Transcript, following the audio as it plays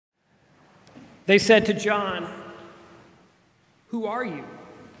They said to John, "Who are you?"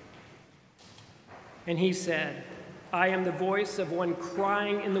 And he said, "I am the voice of one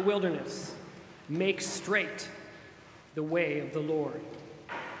crying in the wilderness, 'Make straight the way of the Lord.'"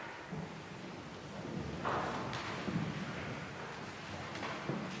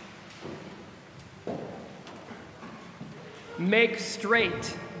 Make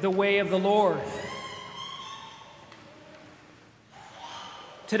straight the way of the Lord.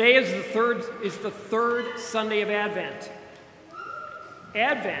 Today is the third Sunday of Advent.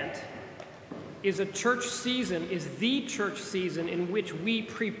 Advent is the church season in which we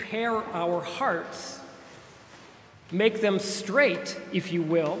prepare our hearts, make them straight, if you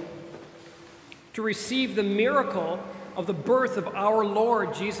will, to receive the miracle of the birth of our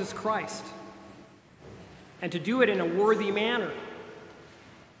Lord Jesus Christ, and to do it in a worthy manner.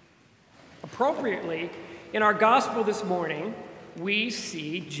 Appropriately, in our gospel this morning, we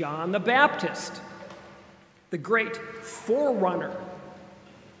see John the Baptist, the great forerunner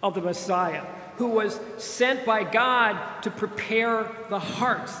of the Messiah, who was sent by God to prepare the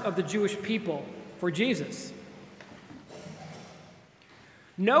hearts of the Jewish people for Jesus.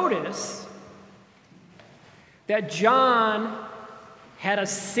 Notice that John had a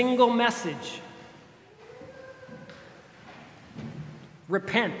single message: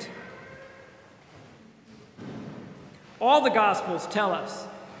 repent. All the Gospels tell us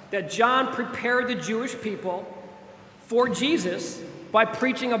that John prepared the Jewish people for Jesus by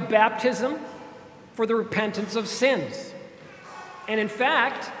preaching a baptism for the repentance of sins. And in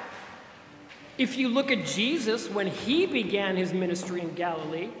fact, if you look at Jesus when he began his ministry in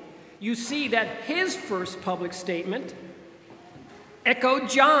Galilee, you see that his first public statement echoed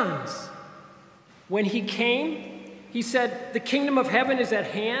John's. When he came, he said, "The kingdom of heaven is at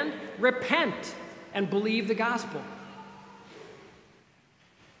hand. Repent and believe the gospel."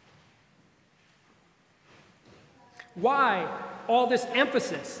 Why all this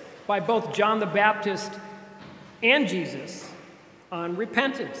emphasis by both John the Baptist and Jesus on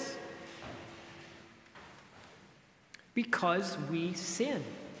repentance? Because we sin.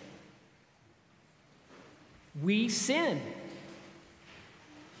 We sin.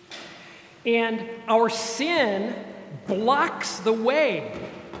 And our sin blocks the way,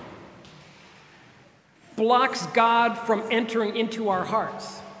 blocks God from entering into our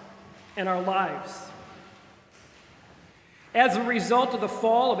hearts and our lives. As a result of the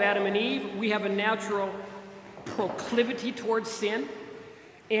fall of Adam and Eve, we have a natural proclivity towards sin.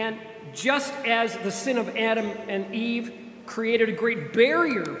 And just as the sin of Adam and Eve created a great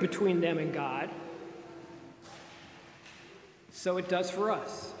barrier between them and God, so it does for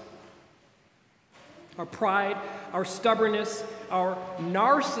us. Our pride, our stubbornness, our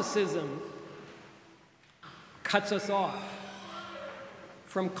narcissism cuts us off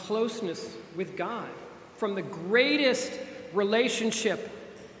from closeness with God, from the greatest relationship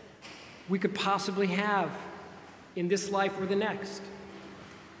we could possibly have in this life or the next.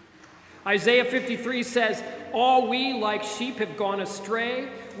 Isaiah 53 says, "All we like sheep have gone astray.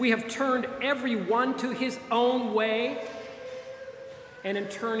 We have turned every one to his own way. And in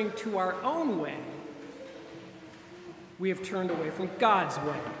turning to our own way, we have turned away from God's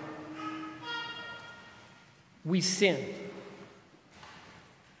way." We sin.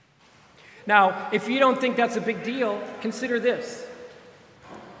 Now, if you don't think that's a big deal, consider this.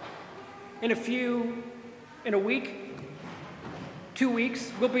 In a week, 2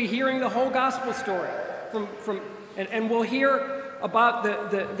 weeks, we'll be hearing the whole gospel story and we'll hear about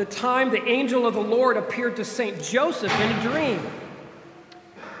the time the angel of the Lord appeared to Saint Joseph in a dream.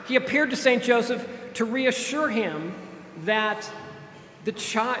 He appeared to Saint Joseph to reassure him that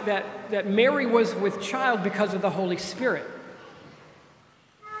that Mary was with child because of the Holy Spirit.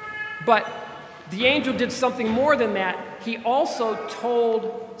 But the angel did something more than that. He also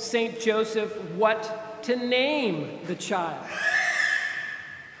told Saint Joseph what to name the child.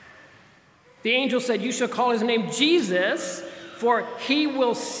 The angel said, "You shall call his name Jesus, for he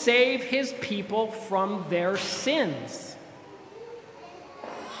will save his people from their sins."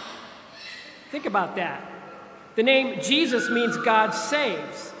 Think about that. The name Jesus means God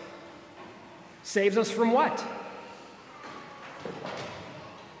saves. Saves us from what?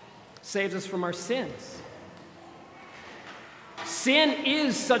 Saves us from our sins. Sin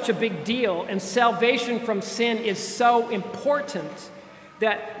is such a big deal, and salvation from sin is so important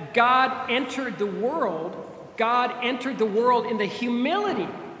that God entered the world in the humility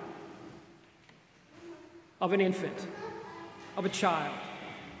of an infant, of a child,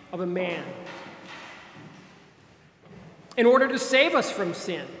 of a man, in order to save us from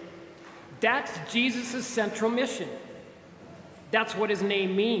sin. That's Jesus' central mission. That's what his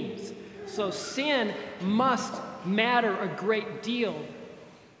name means. So sin must matter a great deal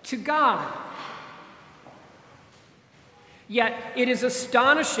to God. Yet it is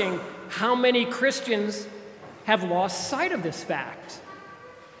astonishing how many Christians have lost sight of this fact.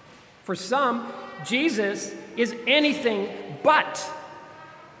 For some, Jesus is anything but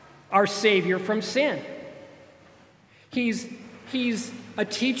our Savior from sin. He's a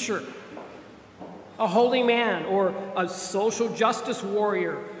teacher, a holy man, or a social justice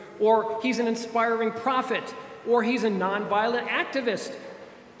warrior, or he's an inspiring prophet, or he's a nonviolent activist,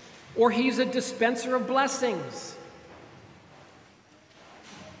 or he's a dispenser of blessings.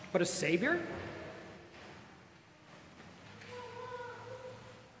 But a Savior?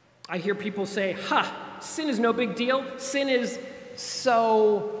 I hear people say, sin is no big deal. Sin is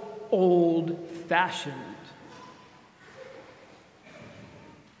so old-fashioned.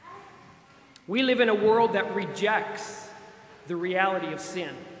 We live in a world that rejects the reality of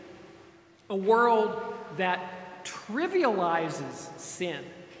sin, a world that trivializes sin.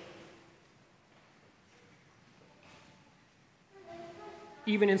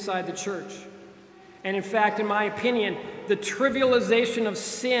 Even inside the church. And in fact, in my opinion, the trivialization of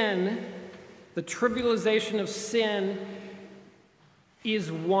sin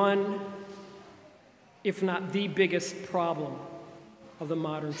is one, if not the biggest problem of the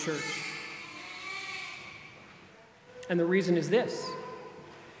modern church. And the reason is this: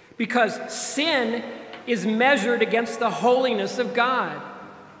 because sin is measured against the holiness of God.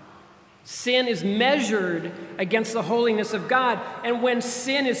 Sin is measured against the holiness of God. And when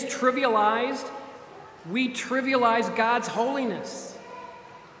sin is trivialized, we trivialize God's holiness.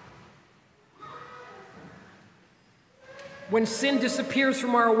 When sin disappears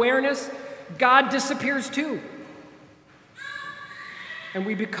from our awareness, God disappears too. And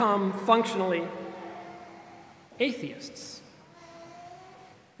we become functionally atheists.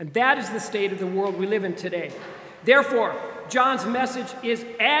 And that is the state of the world we live in today. Therefore, John's message is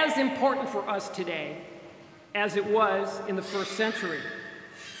as important for us today as it was in the first century.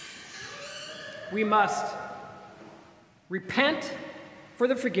 We must repent for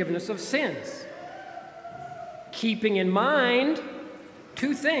the forgiveness of sins, keeping in mind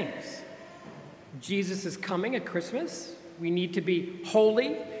two things. Jesus is coming at Christmas. We need to be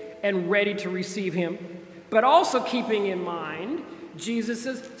holy and ready to receive him, but also keeping in mind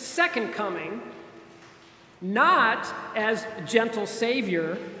Jesus' second coming, not as gentle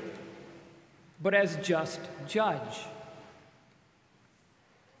Savior, but as just judge.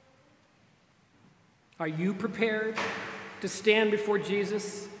 Are you prepared to stand before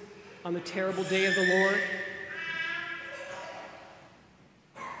Jesus on the terrible day of the Lord?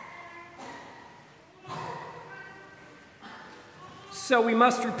 So we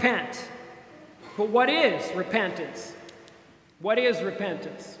must repent. But what is repentance? What is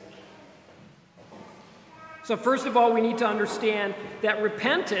repentance? So first of all, we need to understand that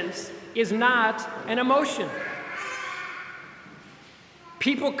repentance is not an emotion.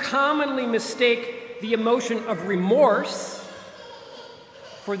 People commonly mistake the emotion of remorse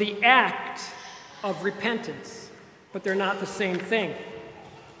for the act of repentance, but they're not the same thing.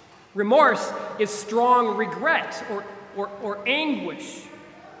 Remorse is strong regret or anguish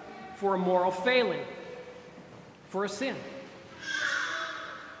for a moral failing, for a sin.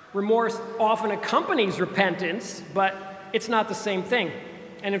 Remorse often accompanies repentance, but it's not the same thing.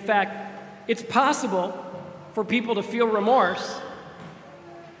 And in fact, it's possible for people to feel remorse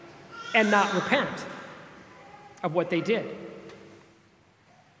and not repent of what they did.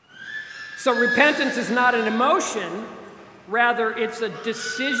 So repentance is not an emotion, rather it's a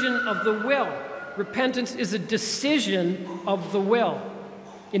decision of the will. Repentance is a decision of the will.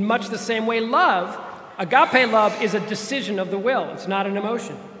 In much the same way love, agape love, is a decision of the will. It's not an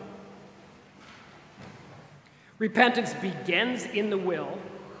emotion. Repentance begins in the will,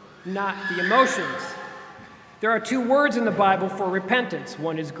 not the emotions. There are two words in the Bible for repentance.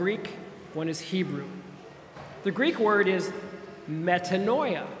 One is Greek, one is Hebrew. The Greek word is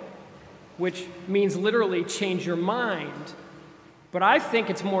metanoia, which means literally change your mind. But I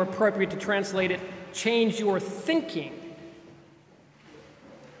think it's more appropriate to translate it, change your thinking.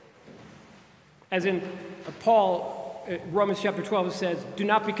 As in Paul, Romans chapter 12 says, do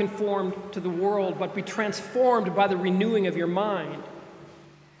not be conformed to the world, but be transformed by the renewing of your mind.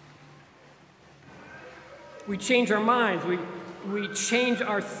 We change our minds, we change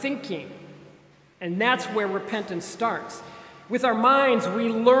our thinking, and that's where repentance starts. With our minds, we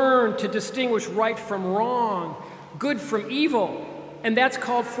learn to distinguish right from wrong, good from evil, and that's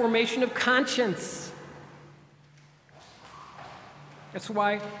called formation of conscience. That's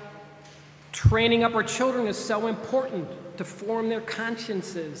why training up our children is so important. to form their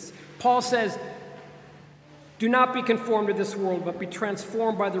consciences. Paul says, do not be conformed to this world, but be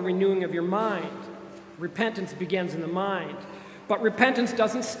transformed by the renewing of your mind. Repentance begins in the mind. But repentance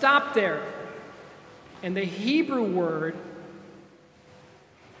doesn't stop there. And the Hebrew word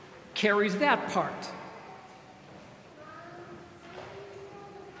carries that part.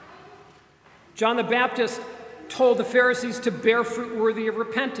 John the Baptist told the Pharisees to bear fruit worthy of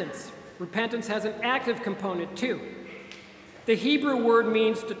repentance. Repentance has an active component too. The Hebrew word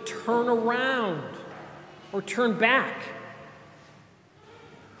means to turn around or turn back.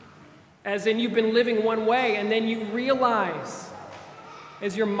 As in, you've been living one way, and then you realize,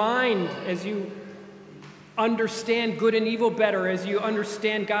 as your mind, as you understand good and evil better, as you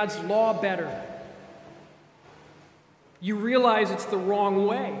understand God's law better, you realize it's the wrong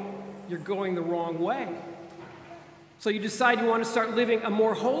way. You're going the wrong way. So you decide you want to start living a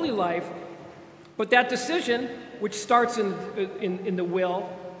more holy life, but that decision, which starts in the will,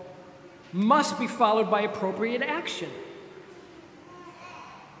 must be followed by appropriate action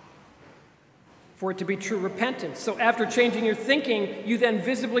for it to be true repentance. So after changing your thinking, you then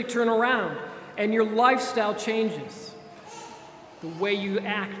visibly turn around and your lifestyle changes. The way you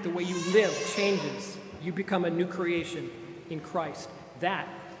act, the way you live changes. You become a new creation in Christ. That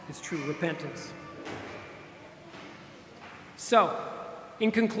is true repentance. So,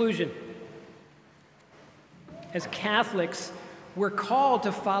 in conclusion, as Catholics, we're called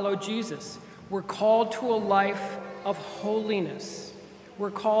to follow Jesus. We're called to a life of holiness.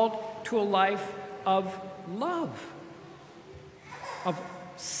 We're called to a life of love, of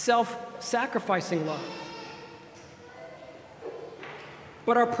self-sacrificing love.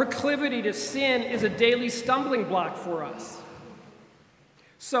 But our proclivity to sin is a daily stumbling block for us.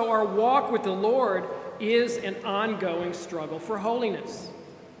 So our walk with the Lord is an ongoing struggle for holiness.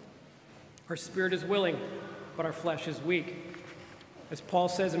 Our spirit is willing, but our flesh is weak. As Paul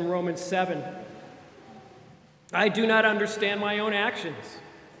says in Romans 7, I do not understand my own actions.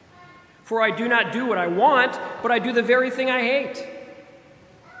 For I do not do what I want, but I do the very thing I hate.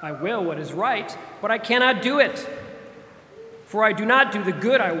 I will what is right, but I cannot do it. For I do not do the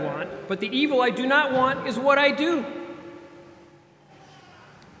good I want, but the evil I do not want is what I do.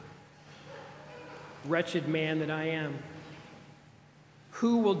 Wretched man that I am,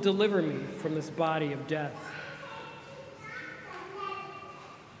 who will deliver me from this body of death?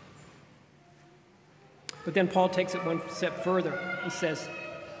 But then Paul takes it one step further and says,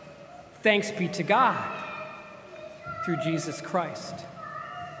 thanks be to God through Jesus Christ,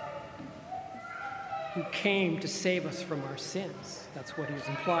 who came to save us from our sins. That's what he's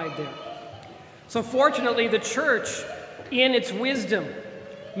implied there. So fortunately, the church, in its wisdom,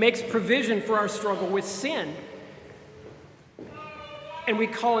 makes provision for our struggle with sin. And we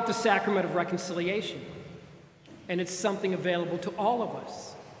call it the sacrament of reconciliation. And it's something available to all of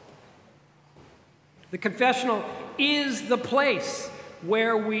us. The confessional is the place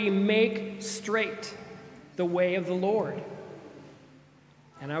where we make straight the way of the Lord.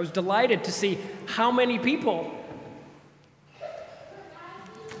 And I was delighted to see how many people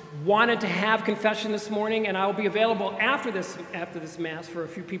wanted to have confession this morning, and I will be available after this Mass for a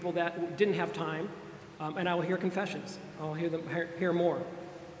few people that didn't have time, and I will hear confessions. I'll hear more.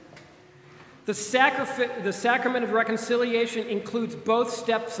 The sacrament of reconciliation includes both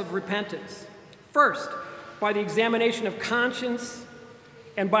steps of repentance. First, by the examination of conscience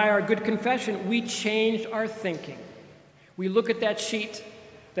and by our good confession, we changed our thinking. We look at that sheet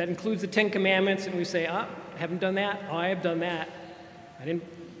that includes the Ten Commandments and we say, I haven't done that. I have done that. I didn't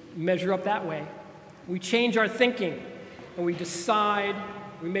measure up that way. We change our thinking and we decide,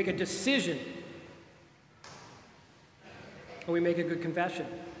 we make a decision, and we make a good confession.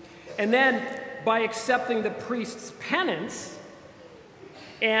 And then by accepting the priest's penance,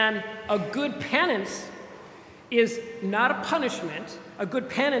 and a good penance is not a punishment. A good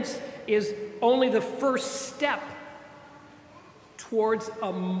penance is only the first step towards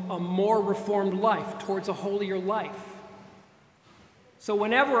a more reformed life, towards a holier life. So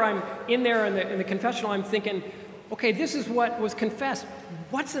whenever I'm in there in the confessional, I'm thinking, okay, this is what was confessed.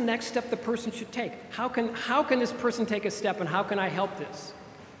 What's the next step the person should take? How can this person take a step, and how can I help this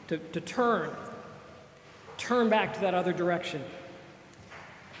to turn back to that other direction?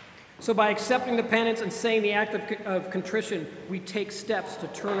 So by accepting the penance and saying the act of contrition, we take steps to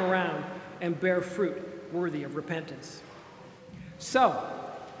turn around and bear fruit worthy of repentance. So,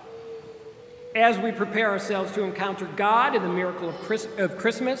 as we prepare ourselves to encounter God in the miracle of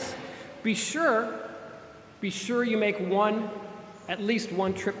Christmas, be sure you make at least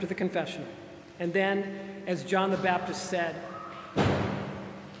one trip to the confessional. And then, as John the Baptist said,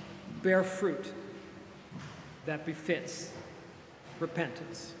 bear fruit that befits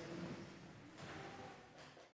repentance.